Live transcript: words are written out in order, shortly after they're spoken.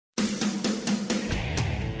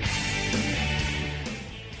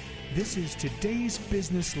This is Today's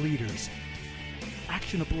Business Leaders.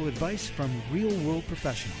 Actionable advice from real-world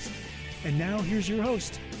professionals. And now here's your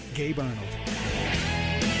host, Gabe Arnold.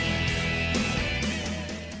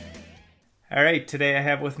 All right, today I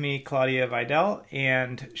have with me Claudia Vidal,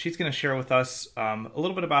 and she's going to share with us a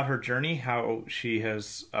little bit about her journey, how she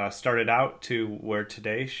has started out to where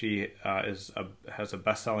today she has a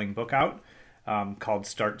best-selling book out called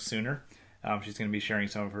Start Sooner. She's going to be sharing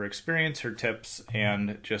some of her experience, her tips,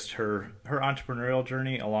 and just her entrepreneurial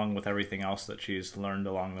journey, along with everything else that she's learned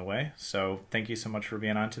along the way. So thank you so much for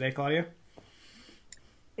being on today, Claudia.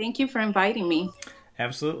 Thank you for inviting me.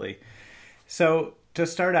 Absolutely. So to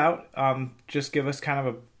start out, just give us kind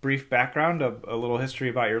of a brief background, a little history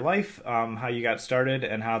about your life, how you got started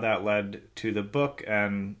and how that led to the book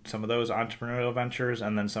and some of those entrepreneurial ventures,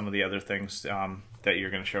 and then some of the other things that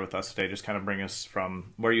you're going to share with us today. Just kind of bring us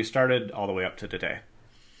from where you started all the way up to today.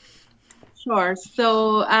 Sure.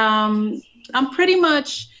 So I'm pretty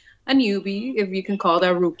much a newbie, if you can call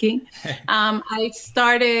that rookie. I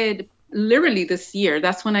started literally this year.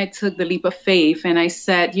 That's when I took the leap of faith and I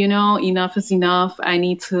said, enough is enough. I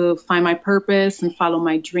need to find my purpose and follow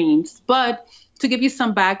my dreams. But to give you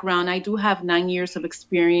some background, I do have 9 years of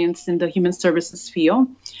experience in the human services field.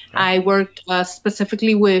 Okay. I worked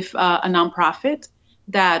specifically with a nonprofit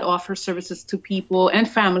that offers services to people and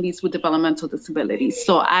families with developmental disabilities.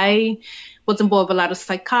 So I was involved with a lot of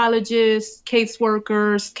psychologists,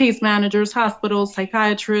 caseworkers, case managers, hospitals,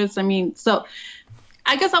 psychiatrists. So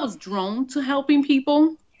I guess I was drawn to helping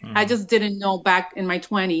people. I just didn't know back in my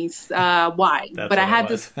 20s why. But I had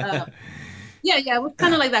this... it was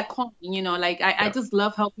kind of like that calling, I just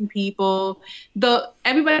love helping people.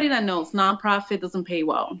 Everybody that knows nonprofit doesn't pay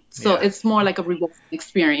well. So it's more like a rewarding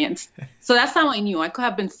experience. So that's how I knew I could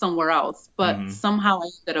have been somewhere else, but somehow I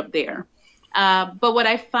ended up there. But what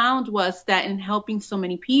I found was that in helping so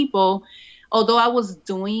many people, although I would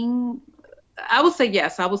say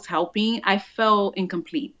yes, I was helping, I felt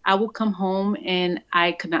incomplete. I would come home and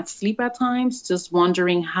I could not sleep at times, just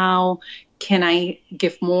wondering how can I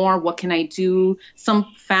give more? What can I do? Some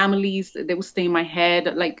families, they would stay in my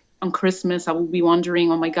head. Like on Christmas, I would be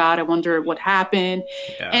wondering, oh my God, I wonder what happened.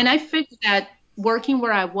 Yeah. And I figured that working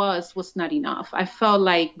where I was not enough. I felt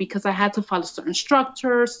like because I had to follow certain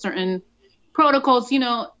structures, certain protocols,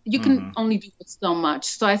 you can only do so much.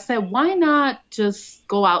 So I said, why not just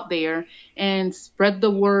go out there and spread the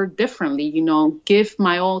word differently, give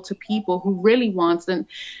my all to people who really wants and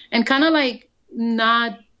kind of like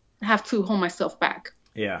not have to hold myself back.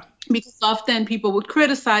 Yeah. Because often people would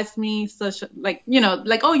criticize me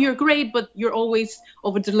oh, you're great, but you're always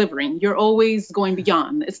over delivering. You're always going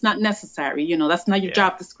beyond. It's not necessary. That's not your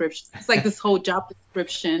job description. It's like this whole job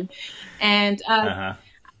description. And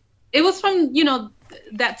it was from,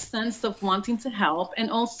 that sense of wanting to help.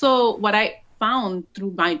 And also what I found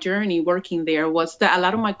through my journey working there was that a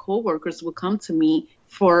lot of my coworkers would come to me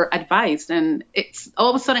for advice. And it's all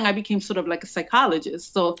of a sudden I became sort of like a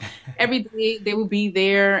psychologist. So every day they would be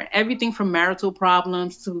there, everything from marital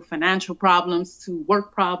problems to financial problems to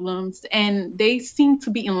work problems. And they seemed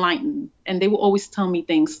to be enlightened. And they would always tell me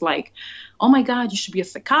things like, oh my God, you should be a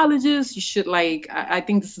psychologist. You should I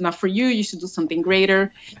think this is not for you. You should do something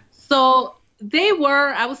greater. So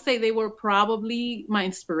I would say they were probably my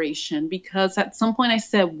inspiration, because at some point I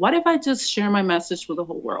said, what if I just share my message with the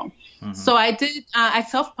whole world? So I did, I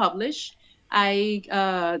self-published.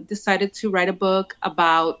 I decided to write a book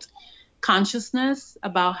about consciousness,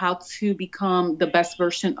 about how to become the best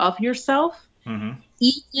version of yourself,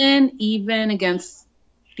 even against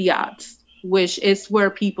the odds, which is where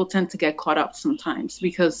people tend to get caught up sometimes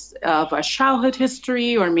because of a childhood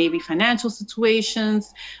history or maybe financial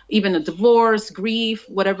situations, even a divorce, grief,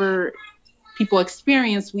 whatever people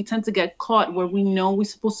experience. We tend to get caught where we know we're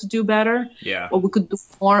supposed to do better, or we could do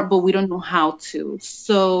more, but we don't know how to.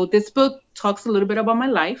 So this book talks a little bit about my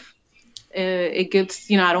life. It gives,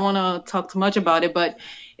 I don't want to talk too much about it, but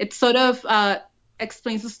it sort of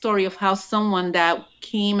explains the story of how someone that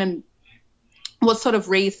came and was sort of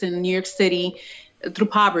raised in New York City through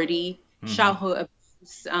poverty, childhood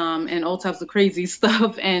abuse, and all types of crazy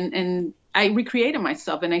stuff. And I recreated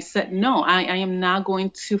myself and I said, no, I am not going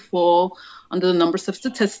to fall under the numbers of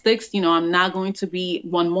statistics. I'm not going to be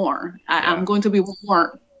one more. I'm going to be one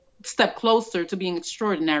more step closer to being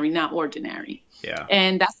extraordinary, not ordinary. Yeah.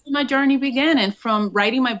 And that's when my journey began. And from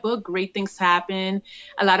writing my book, great things happen.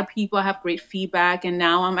 A lot of people have great feedback. And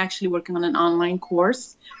now I'm actually working on an online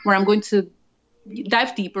course where I'm going to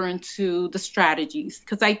dive deeper into the strategies,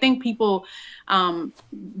 because I think people,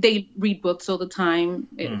 they read books all the time.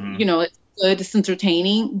 It's good, it's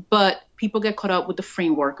entertaining, but people get caught up with the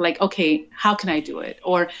framework, like, okay, how can I do it?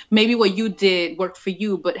 Or maybe what you did worked for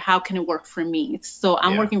you, but how can it work for me? So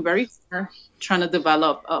I'm working very hard trying to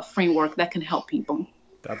develop a framework that can help people.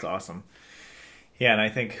 That's awesome. Yeah, and I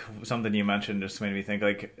think something you mentioned just made me think,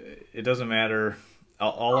 like, it doesn't matter.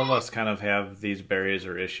 All of us kind of have these barriers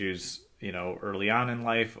or issues, you know, early on in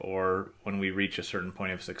life, or when we reach a certain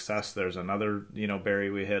point of success, there's another, you know,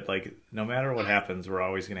 barrier we hit. Like, no matter what happens, we're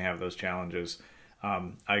always going to have those challenges.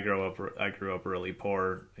 I grew up really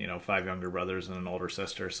poor, you know, 5 younger brothers and an older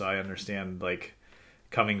sister. So I understand, like,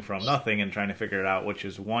 coming from nothing and trying to figure it out, which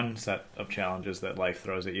is one set of challenges that life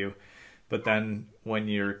throws at you. But then when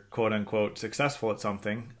you're quote unquote successful at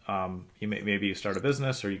something, maybe you start a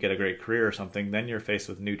business or you get a great career or something, then you're faced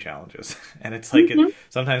with new challenges. And it's like,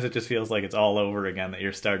 sometimes it just feels like it's all over again, that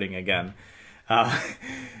you're starting again.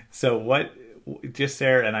 So just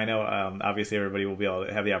Sarah, and I know obviously everybody will be able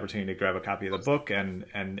to have the opportunity to grab a copy of the book, and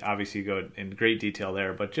obviously you go in great detail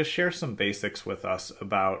there, but just share some basics with us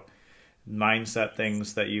about mindset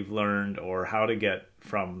things that you've learned, or how to get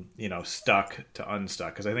from, you know, stuck to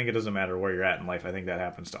unstuck. Because I think it doesn't matter where you're at in life. I think that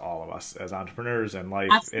happens to all of us as entrepreneurs and life.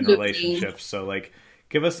 Absolutely. In relationships. So, like,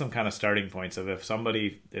 give us some kind of starting points of, if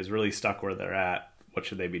somebody is really stuck where they're at, what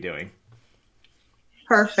should they be doing?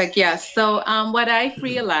 Perfect. Yes. So what I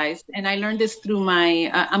realized, and I learned this through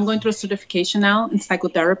I'm going through a certification now in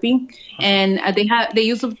psychotherapy, and they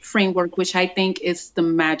use a framework which I think is the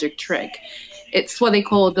magic trick. It's what they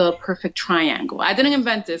call the perfect triangle. I didn't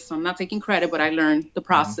invent this, so I'm not taking credit, but I learned the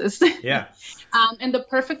process. Yeah. And the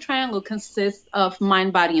perfect triangle consists of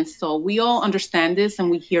mind, body, and soul. We all understand this and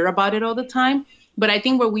we hear about it all the time. But I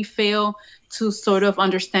think where we fail to sort of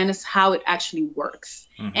understand is how it actually works.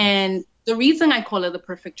 And the reason I call it the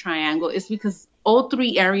perfect triangle is because all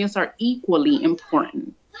 3 areas are equally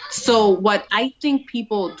important. So what I think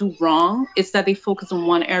people do wrong is that they focus on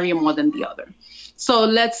one area more than the other. So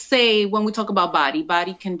let's say when we talk about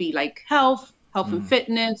body can be like health and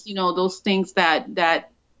fitness, you know, those things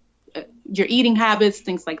that your eating habits,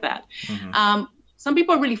 things like that. Some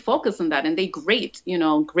people really focus on that and they great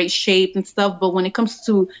shape and stuff. But when it comes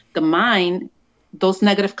to the mind, those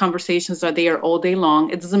negative conversations are there all day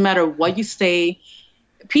long. It doesn't matter what you say.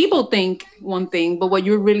 People think one thing, but what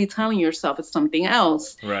you're really telling yourself is something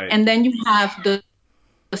else. Right. And then you have the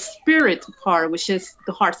spirit part, which is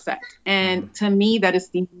the heart set. And to me, that is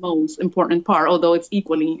the most important part, although it's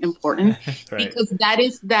equally important. Right. Because that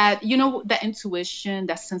is that intuition,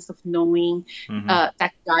 that sense of knowing,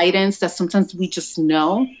 that guidance that sometimes we just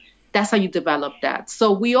know. That's how you develop that.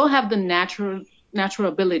 So we all have the natural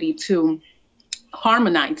ability to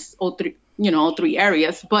harmonize all 3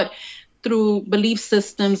 areas, but through belief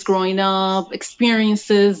systems, growing up,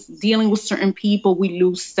 experiences, dealing with certain people, we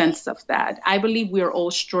lose sense of that. I believe we are all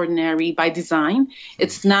extraordinary by design.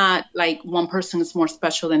 It's not like one person is more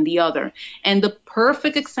special than the other. And the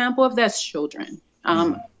perfect example of that is children.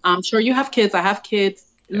 I'm sure you have kids. I have kids.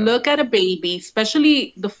 Yeah. Look at a baby,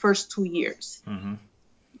 especially the first 2 years.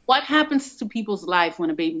 What happens to people's life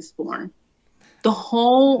when a baby's born? The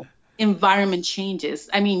whole environment changes.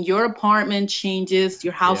 I mean, your apartment changes,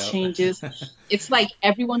 your house changes. It's like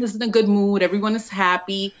everyone is in a good mood, everyone is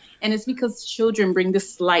happy, and it's because children bring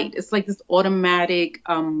this light. It's like this automatic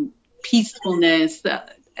peacefulness,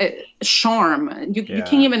 charm. You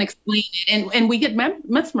can't even explain it, and we get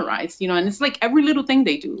mesmerized, and it's like every little thing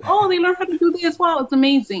they do. Oh, they learn how to do this. Wow, it's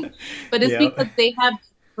amazing. But it's because they have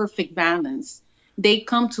perfect balance. They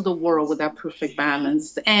come to the world with that perfect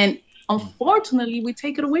balance, and unfortunately, we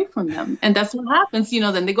take it away from them. And that's what happens,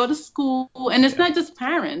 then they go to school, and it's not just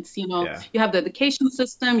parents, you have the education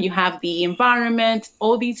system, you have the environment,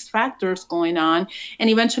 all these factors going on. And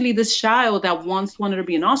eventually this child that once wanted to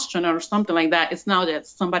be an astronaut or something like that, it's now that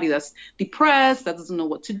somebody that's depressed, that doesn't know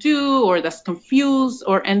what to do, or that's confused,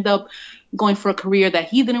 or end up going for a career that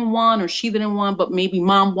he didn't want or she didn't want, but maybe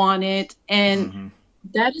mom wanted. And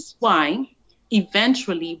that is why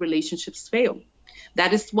eventually relationships fail.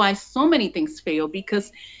 That is why so many things fail,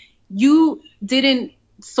 because you're not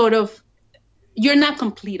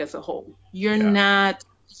complete as a whole. You're not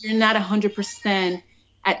 100%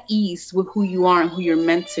 at ease with who you are and who you're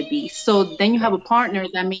meant to be. So then you have a partner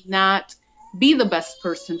that may not be the best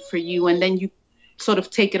person for you, and then you sort of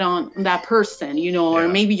take it on that person, or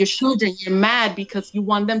maybe your children, you're mad because you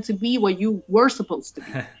want them to be what you were supposed to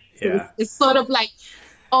be. So it's sort of like,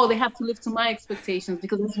 oh, they have to live to my expectations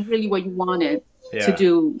because this is really what you wanted to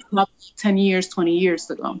do 10 years, 20 years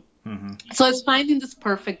ago. So it's finding this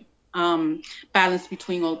perfect balance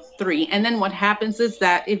between all 3. And then what happens is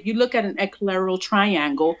that if you look at an equilateral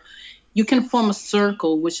triangle, you can form a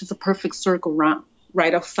circle, which is a perfect circle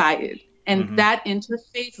right outside it. And that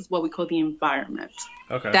interface is what we call the environment.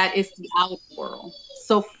 Okay. That is the outer world.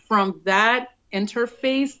 So from that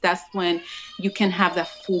interface, that's when you can have that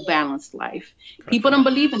full balanced life. Gotcha. People don't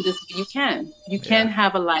believe in this, but you can. You can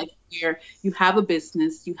have a life where you have a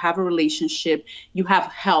business, you have a relationship, you have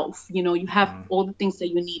health, you have all the things that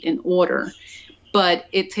you need in order. But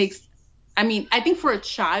it takes, I think for a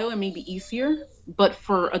child, it may be easier, but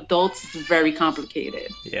for adults, it's very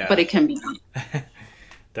complicated. Yeah. But it can be done.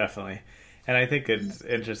 Definitely. And I think it's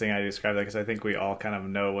interesting how you describe that, because I think we all kind of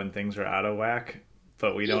know when things are out of whack,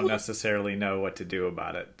 but we don't necessarily know what to do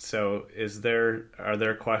about it. So are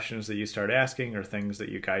there questions that you start asking, or things that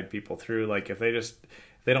you guide people through? Like if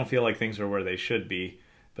they don't feel like things are where they should be,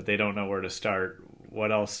 but they don't know where to start,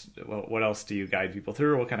 what else do you guide people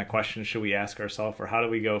through? What kind of questions should we ask ourselves? Or how do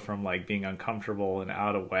we go from like being uncomfortable and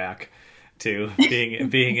out of whack to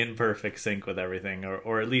being in perfect sync with everything,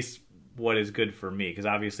 or at least what is good for me? Because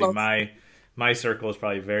obviously my circle is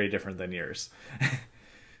probably very different than yours.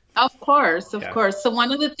 Of course. So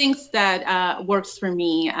one of the things that works for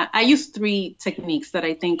me, I use 3 techniques that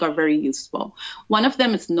I think are very useful. One of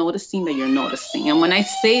them is noticing that you're noticing. And when I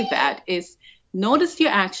say that, is notice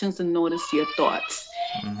your actions and notice your thoughts.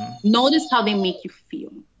 Notice how they make you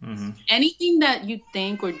feel. Anything that you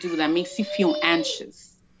think or do that makes you feel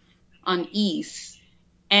anxious, unease,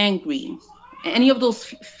 angry, any of those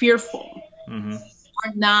fearful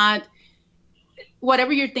are not,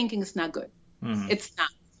 whatever you're thinking is not good. It's not.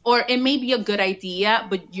 Or it may be a good idea,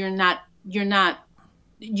 but you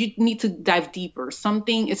need to dive deeper.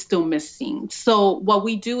 Something is still missing. So what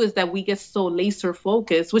we do is that we get so laser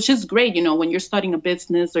focused, which is great. When you're starting a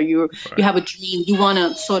business or you have a dream, you want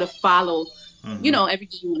to sort of follow, every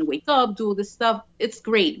day you want to wake up, do all this stuff. It's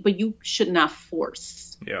great, but you should not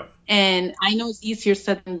force. Yeah. And I know it's easier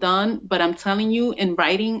said than done, but I'm telling you, in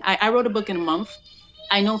writing, I wrote a book in a month.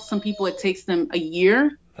 I know some people, it takes them a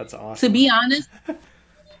year. That's awesome. To be honest,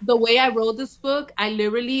 the way I wrote this book,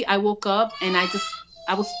 I woke up and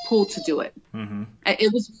I was pulled to do it.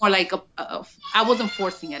 It was more like I wasn't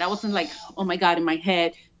forcing it. I wasn't like, oh my God, in my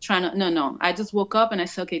head trying to, no. I just woke up and I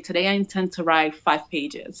said, okay, today I intend to write 5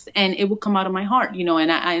 pages, and it would come out of my heart,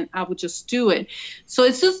 and I would just do it. So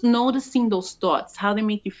it's just noticing those thoughts, how they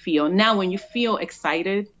make you feel. Now, when you feel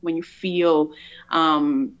excited, when you feel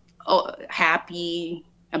happy,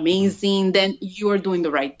 amazing, then you are doing the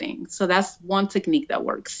right thing. So that's one technique that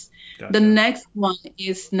works. Gotcha. The next one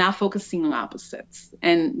is not focusing on opposites.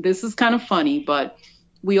 And this is kind of funny, but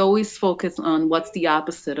we always focus on what's the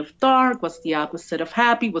opposite of dark, what's the opposite of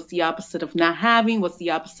happy, what's the opposite of not having, what's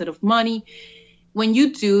the opposite of money. When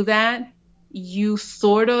you do that, you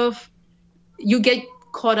get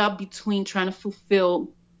caught up between trying to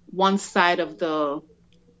fulfill one side of the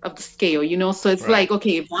scale, So it's like,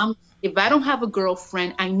 okay, if I don't have a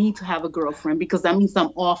girlfriend, I need to have a girlfriend because that means I'm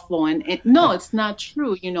awful. And no, it's not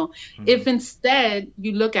true. If instead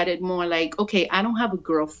you look at it more like, okay, I don't have a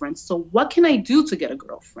girlfriend. So what can I do to get a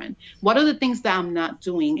girlfriend? What are the things that I'm not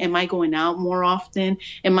doing? Am I going out more often?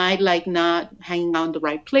 Am I like not hanging out in the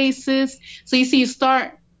right places? So you see, you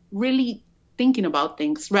start really thinking about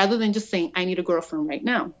things rather than just saying, I need a girlfriend right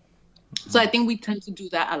now. So I think we tend to do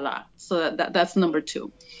that a lot. So that's number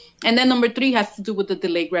 2. And then number 3 has to do with the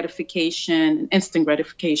delayed gratification, instant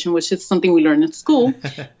gratification, which is something we learn in school.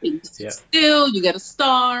 You sit still, you get a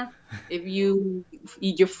star. If you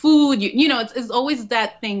eat your food, it's always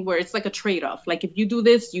that thing where it's like a trade-off. Like if you do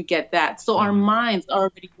this, you get that. So our minds are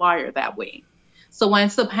already wired that way. So what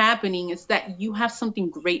ends up happening is that you have something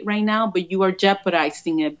great right now, but you are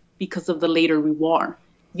jeopardizing it because of the later reward.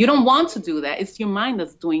 You don't want to do that. It's your mind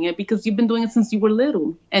that's doing it because you've been doing it since you were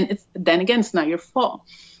little. And then again, it's not your fault.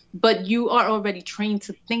 But you are already trained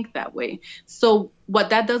to think that way. So what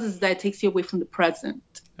that does is that it takes you away from the present.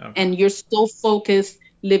 Okay. And you're still focused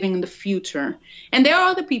living in the future. And there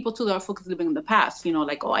are other people too that are focused living in the past,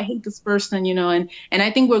 like, oh, I hate this person, and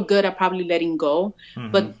I think we're good at probably letting go.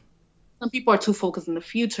 But some people are too focused in the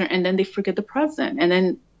future and then they forget the present. And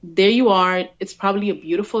then there you are. It's probably a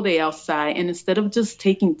beautiful day outside. And instead of just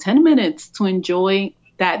taking 10 minutes to enjoy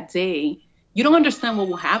that day, you don't understand what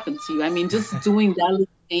will happen to you. Just doing that little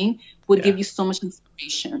thing would give you so much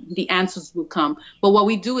inspiration. The answers will come. But what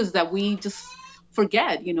we do is that we just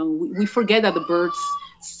forget, we forget that the birds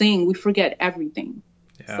sing. We forget everything.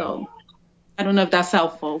 Yeah. So I don't know if that's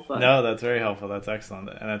helpful. But no, that's very helpful. That's excellent.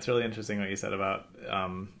 And that's really interesting what you said about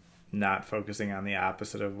not focusing on the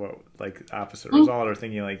opposite of opposite result or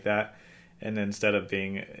thinking like that. And instead of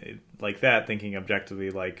being like that, thinking objectively,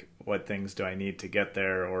 like, what things do I need to get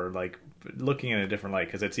there? Or like looking in a different light,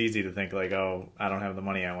 because it's easy to think like, oh, I don't have the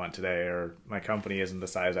money I want today, or my company isn't the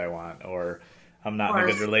size I want, or I'm not in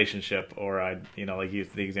a good relationship, or I, like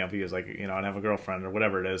the example you use, like, I don't have a girlfriend or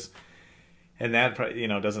whatever it is. And that,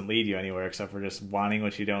 doesn't lead you anywhere except for just wanting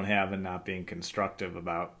what you don't have and not being constructive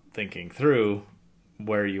about thinking through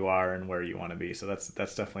where you are and where you want to be. So that's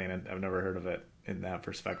definitely, I've never heard of it in that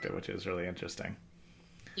perspective, which is really interesting.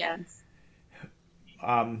 Yes.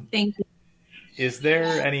 Thank you. Is there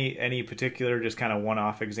any particular just kind of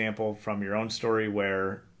one-off example from your own story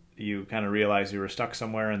where you kind of realized you were stuck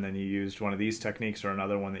somewhere and then you used one of these techniques or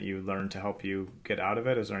another one that you learned to help you get out of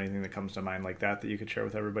it? Is there anything that comes to mind like that you could share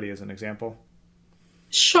with everybody as an example?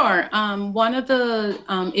 Sure. One of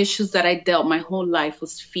the issues that I dealt my whole life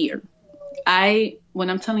was fear. When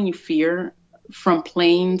I'm telling you fear, from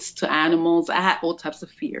planes to animals, I had all types of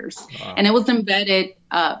fears. Wow. And it was embedded.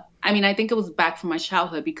 I think it was back from my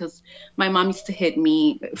childhood because my mom used to hit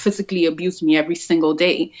me, physically abuse me every single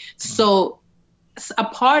day. So a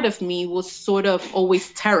part of me was sort of always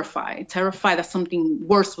terrified that something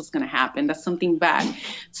worse was going to happen, that something bad.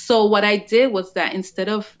 So what I did was that instead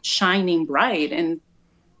of shining bright and,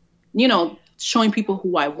 showing people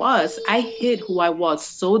who I was, I hid who I was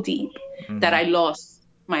so deep that I lost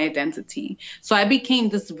my identity. So I became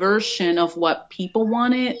this version of what people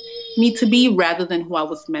wanted me to be rather than who I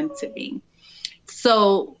was meant to be.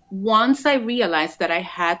 So once I realized that I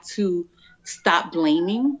had to stop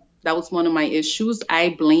blaming, that was one of my issues. I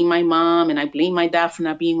blame my mom and I blame my dad for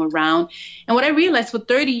not being around. And what I realized, for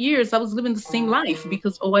 30 years, I was living the same life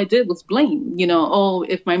because all I did was blame.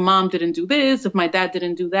 If my mom didn't do this, if my dad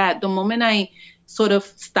didn't do that. The moment I sort of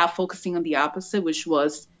stopped focusing on the opposite, which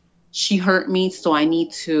was she hurt me, so I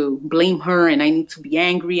need to blame her and I need to be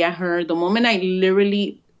angry at her. The moment I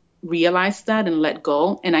literally realized that and let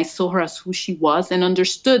go, and I saw her as who she was and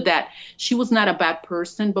understood that she was not a bad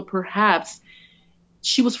person, but perhaps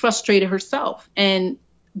she was frustrated herself. And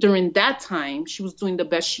during that time, she was doing the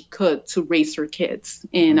best she could to raise her kids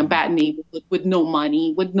in a bad neighborhood with no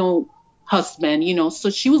money, with no husband, so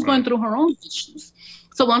she was going through her own issues.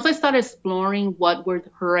 So once I started exploring what were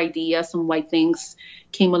her ideas and why things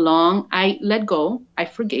came along, I let go. I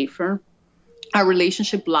forgave her. Our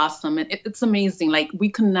relationship blossomed. And it's amazing. Like, we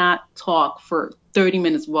could not talk for 30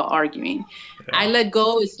 minutes without arguing. Yeah. I let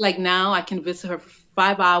go. It's like now I can visit her for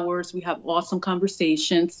 5 hours. We have awesome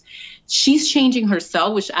conversations. She's changing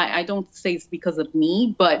herself, which I don't say it's because of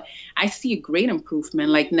me, but I see a great improvement.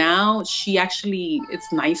 Like, now she actually is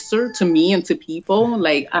nicer to me and to people.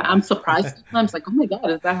 Like, I'm surprised sometimes, like, oh my God,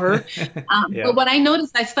 is that her? But what I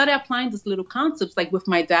noticed, I started applying these little concepts, like with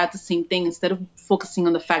my dad, the same thing. Instead of focusing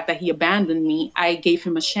on the fact that he abandoned me, I gave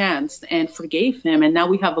him a chance and forgave him. And now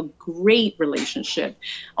we have a great relationship,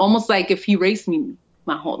 almost like if he raised me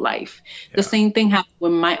my whole life. Yeah. The same thing happened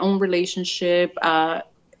with my own relationship.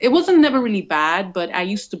 It wasn't never really bad, but I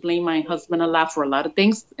used to blame my husband a lot for a lot of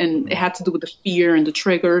things, and it had to do with the fear and the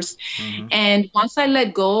triggers. And once I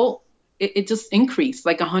let go, it just increased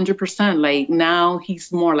like 100%. Like, now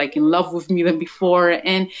he's more like in love with me than before,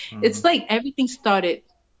 and it's like everything started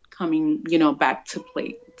coming, back to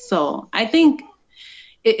play. So I think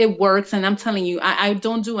it works, and I'm telling you, I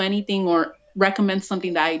don't do anything or recommend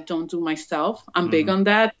something that I don't do myself. I'm big on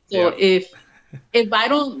that. So if I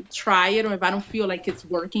don't try it, or if I don't feel like it's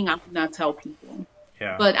working, I will not tell people.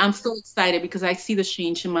 Yeah. But I'm so excited because I see the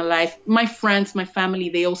change in my life. My friends, my family,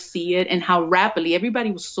 they all see it, and how rapidly.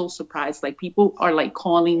 Everybody was so surprised. Like, people are like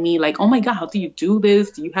calling me like, oh my God, how do you do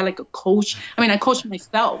this? Do you have like a coach? I mean, I coach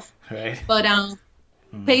myself. Right. But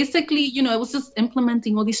basically, it was just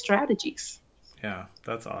implementing all these strategies. Yeah,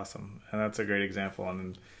 that's awesome. And that's a great example.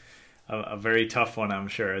 And a very tough one, I'm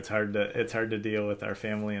sure. It's hard to deal with our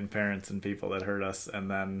family and parents and people that hurt us,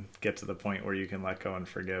 and then get to the point where you can let go and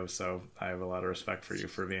forgive. So I have a lot of respect for you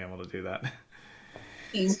for being able to do that.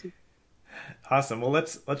 Thank you. Awesome. Well,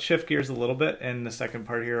 let's shift gears a little bit in the second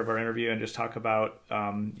part here of our interview and just talk about.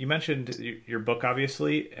 You mentioned your book,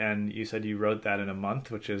 obviously, and you said you wrote that in a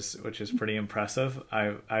month, which is pretty impressive.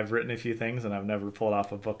 I've written a few things, and I've never pulled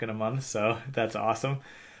off a book in a month, so that's awesome.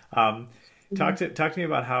 Talk to me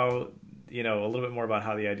about how, a little bit more about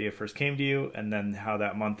how the idea first came to you, and then how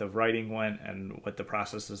that month of writing went, and what the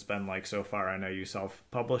process has been like so far. I know you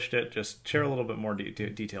self-published it. Just share a little bit more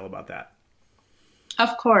detail about that.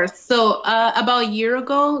 Of course. So about a year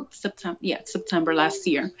ago, September last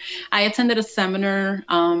year, I attended a seminar,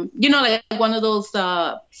 like one of those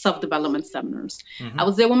self-development seminars. I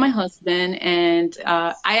was there with my husband, and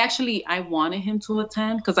I wanted him to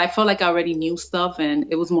attend because I felt like I already knew stuff, and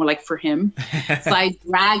it was more like for him. So I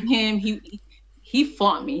dragged him. He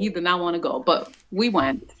fought me. He did not want to go, but we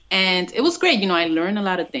went. And it was great. I learned a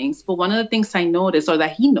lot of things. But one of the things I noticed, or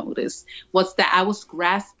that he noticed, was that I was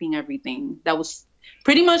grasping everything that was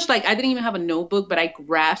pretty much like I didn't even have a notebook, but I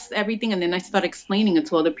grasped everything. And then I started explaining it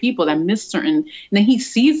to other people that missed certain. And then he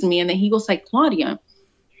sees me and then he goes like, Claudia,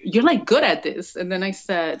 you're like good at this. And then I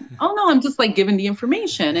said, oh no, I'm just like giving the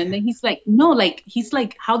information. And then he's like, no, like, he's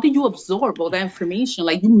like, how did you absorb all that information?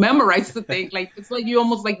 Like you memorized the thing. Like, it's like, you're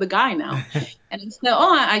almost like the guy now. And I said,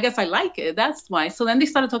 oh, I guess I like it. That's why. So then they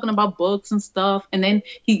started talking about books and stuff. And then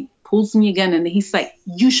he pulls me again and he's like,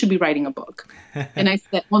 you should be writing a book. And I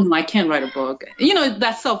said, oh no, I can't write a book. You know,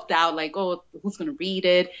 that self-doubt, like, oh, who's going to read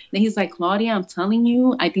it? And he's like, Claudia, I'm telling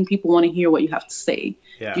you, I think people want to hear what you have to say.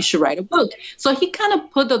 Yeah. You should write a book. So he kind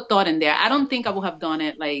of put the thought in there. I don't think I would have done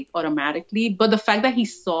it like automatically, but the fact that he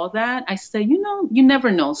saw that, I said, you know, you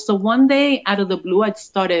never know. So one day out of the blue, I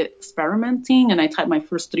started experimenting and I typed my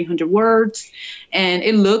first 300 words and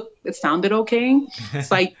it sounded okay.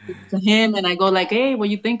 So I to him and I go like, hey, what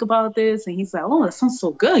do you think about this? And he's like, oh, that sounds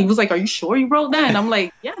so good. He was like, are you sure you wrote that? And I'm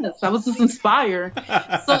like, yes, I was just inspired. So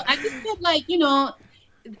I just did like, you know,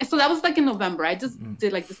 so that was like in November. I just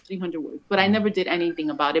did like this 300 words, but I never did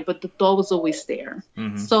anything about it. But the thought was always there.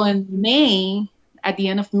 So in May, at the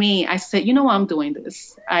end of May, I said, you know what, I'm doing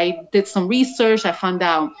this. I did some research. I found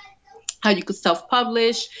out how you could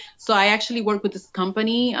self-publish. So I actually work with this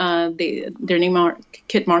company. Their name are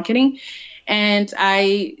Kit Marketing. And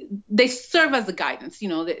they serve as a guidance. You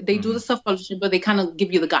know, they do the self-publishing, but they kind of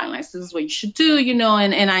give you the guidelines. This is what you should do, you know,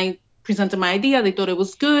 and I presented my idea. They thought it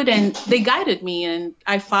was good and they guided me and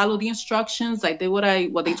I followed the instructions. I did what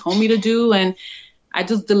they told me to do and I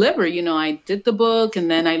just delivered, you know, I did the book and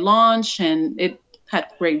then I launched and it had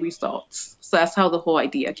great results. So that's how the whole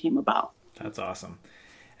idea came about. That's awesome.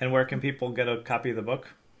 And where can people get a copy of the book?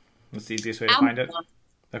 What's the easiest way to find it?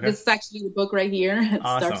 Okay. This is actually the book right here.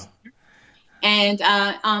 Awesome. And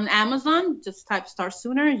on Amazon, just type Start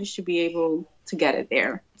Sooner. You should be able to get it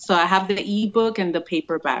there. So I have the ebook and the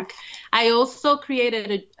paperback. I also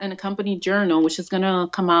created an accompanied journal, which is going to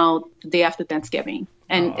come out the day after Thanksgiving.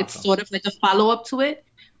 And It's sort of like a follow-up to it.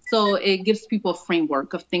 So it gives people a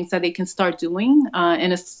framework of things that they can start doing.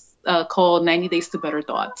 And it's called 90 Days to Better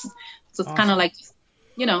Thoughts. So it's kind of like,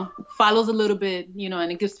 you know, follows a little bit, you know,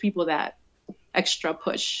 and it gives people that extra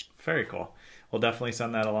push. Very cool. We'll definitely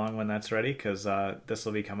send that along when that's ready because this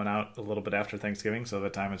will be coming out a little bit after Thanksgiving. So by the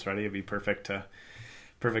time it's ready, it'll be perfect to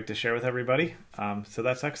share with everybody. So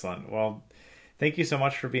that's excellent. Well, thank you so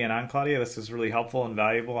much for being on, Claudia. This is really helpful and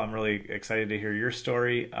valuable. I'm really excited to hear your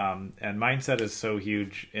story. And mindset is so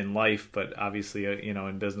huge in life, but obviously, you know,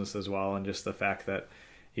 in business as well. And just the fact that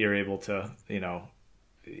you're able to, you know,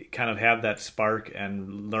 kind of have that spark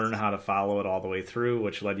and learn how to follow it all the way through,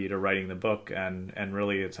 which led you to writing the book and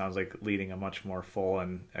really it sounds like leading a much more full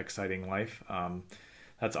and exciting life.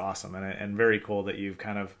 That's awesome. And very cool that you've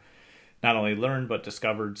kind of not only learned, but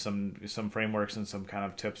discovered some frameworks and some kind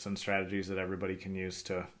of tips and strategies that everybody can use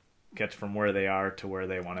to get from where they are to where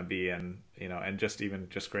they want to be. And, you know, and just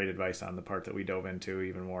great advice on the part that we dove into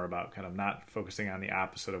even more about kind of not focusing on the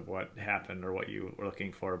opposite of what happened or what you were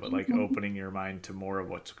looking for, but like opening your mind to more of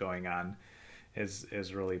what's going on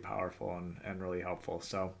is really powerful and really helpful.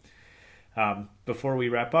 So before we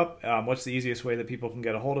wrap up, what's the easiest way that people can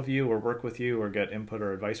get a hold of you or work with you or get input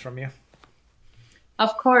or advice from you?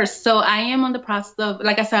 Of course. So I am on the process of,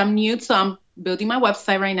 like I said, I'm new, so I'm building my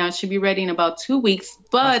website right now. It should be ready in about 2 weeks,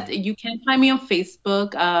 but awesome. You can find me on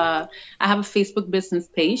Facebook. I have a Facebook business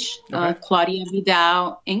page, Claudia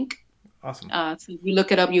Vidal Inc. Awesome. So if you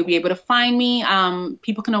look it up, you'll be able to find me.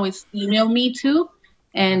 People can always email me too,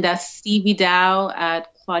 and that's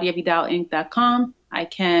cvidal@claudiavidalinc.com. I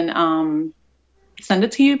can send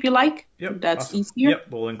it to you if you like. Yep. That's awesome. easier. Yep.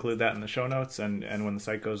 We'll include that in the show notes, and when the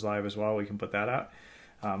site goes live as well, we can put that out.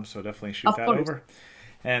 So definitely shoot that over.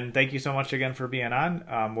 And thank you so much again for being on.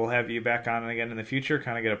 We'll have you back on again in the future,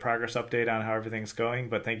 kind of get a progress update on how everything's going.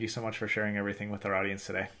 But thank you so much for sharing everything with our audience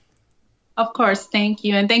today. Of course. Thank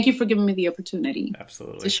you. And thank you for giving me the opportunity.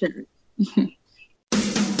 Absolutely. To share.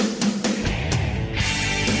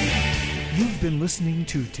 You've been listening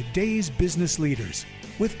to Today's Business Leaders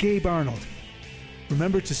with Gabe Arnold.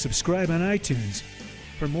 Remember to subscribe on iTunes.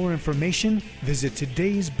 For more information, visit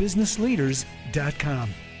todaysbusinessleaders.com.